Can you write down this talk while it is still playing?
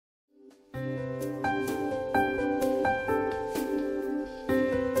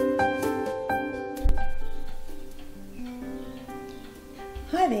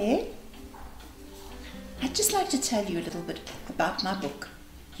tell you a little bit about my book,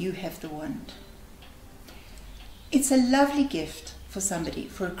 You Have the Wand. It's a lovely gift for somebody,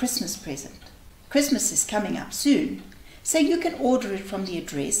 for a Christmas present. Christmas is coming up soon, so you can order it from the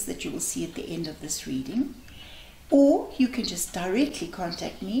address that you will see at the end of this reading, or you can just directly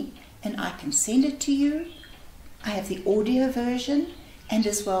contact me and I can send it to you. I have the audio version and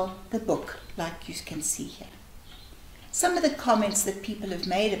as well the book, like you can see here. Some of the comments that people have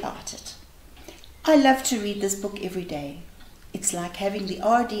made about it. I love to read this book every day. It's like having the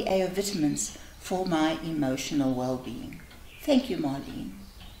RDA of vitamins for my emotional well-being. Thank you, Marlene.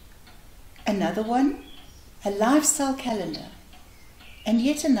 Another one, a lifestyle calendar. And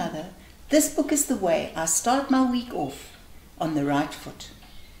yet another, this book is the way I start my week off on the right foot.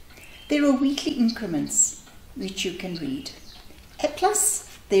 There are weekly increments which you can read. And plus,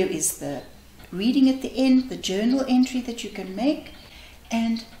 there is the reading at the end, the journal entry that you can make,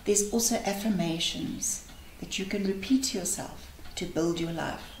 and there's also affirmations that you can repeat to yourself to build your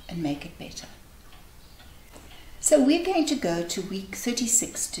life and make it better. So we're going to go to week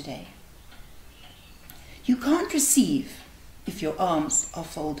 36 today. You can't receive if your arms are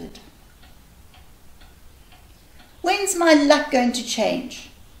folded. When's my luck going to change?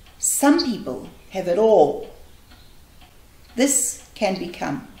 Some people have it all. This can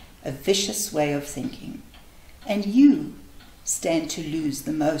become a vicious way of thinking, and you stand to lose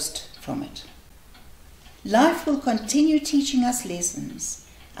the most from it. Life will continue teaching us lessons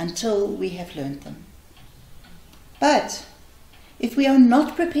until we have learned them. But if we are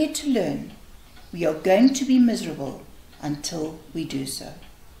not prepared to learn, we are going to be miserable until we do so.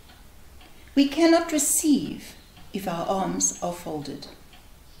 We cannot receive if our arms are folded.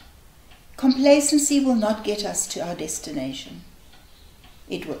 Complacency will not get us to our destination.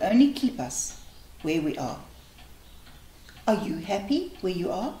 It will only keep us where we are. Are you happy where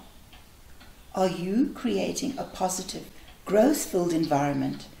you are? Are you creating a positive, growth-filled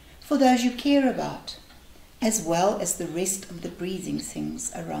environment for those you care about, as well as the rest of the breathing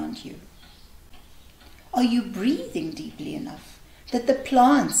things around you? Are you breathing deeply enough that the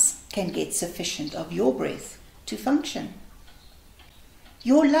plants can get sufficient of your breath to function?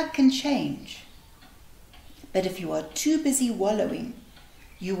 Your luck can change, but if you are too busy wallowing,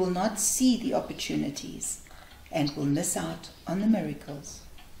 you will not see the opportunities and will miss out on the miracles.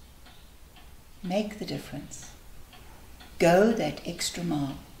 Make the difference. Go that extra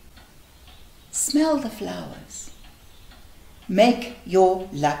mile. Smell the flowers. Make your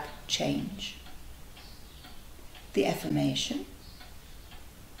luck change. The affirmation: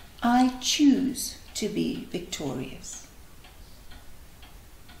 I choose to be victorious.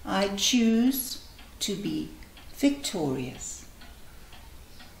 I choose to be victorious.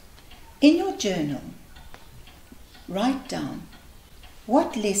 In your journal, write down,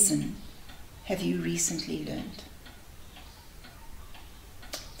 what lesson have you recently learned?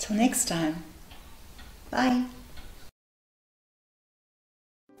 Till next time, bye.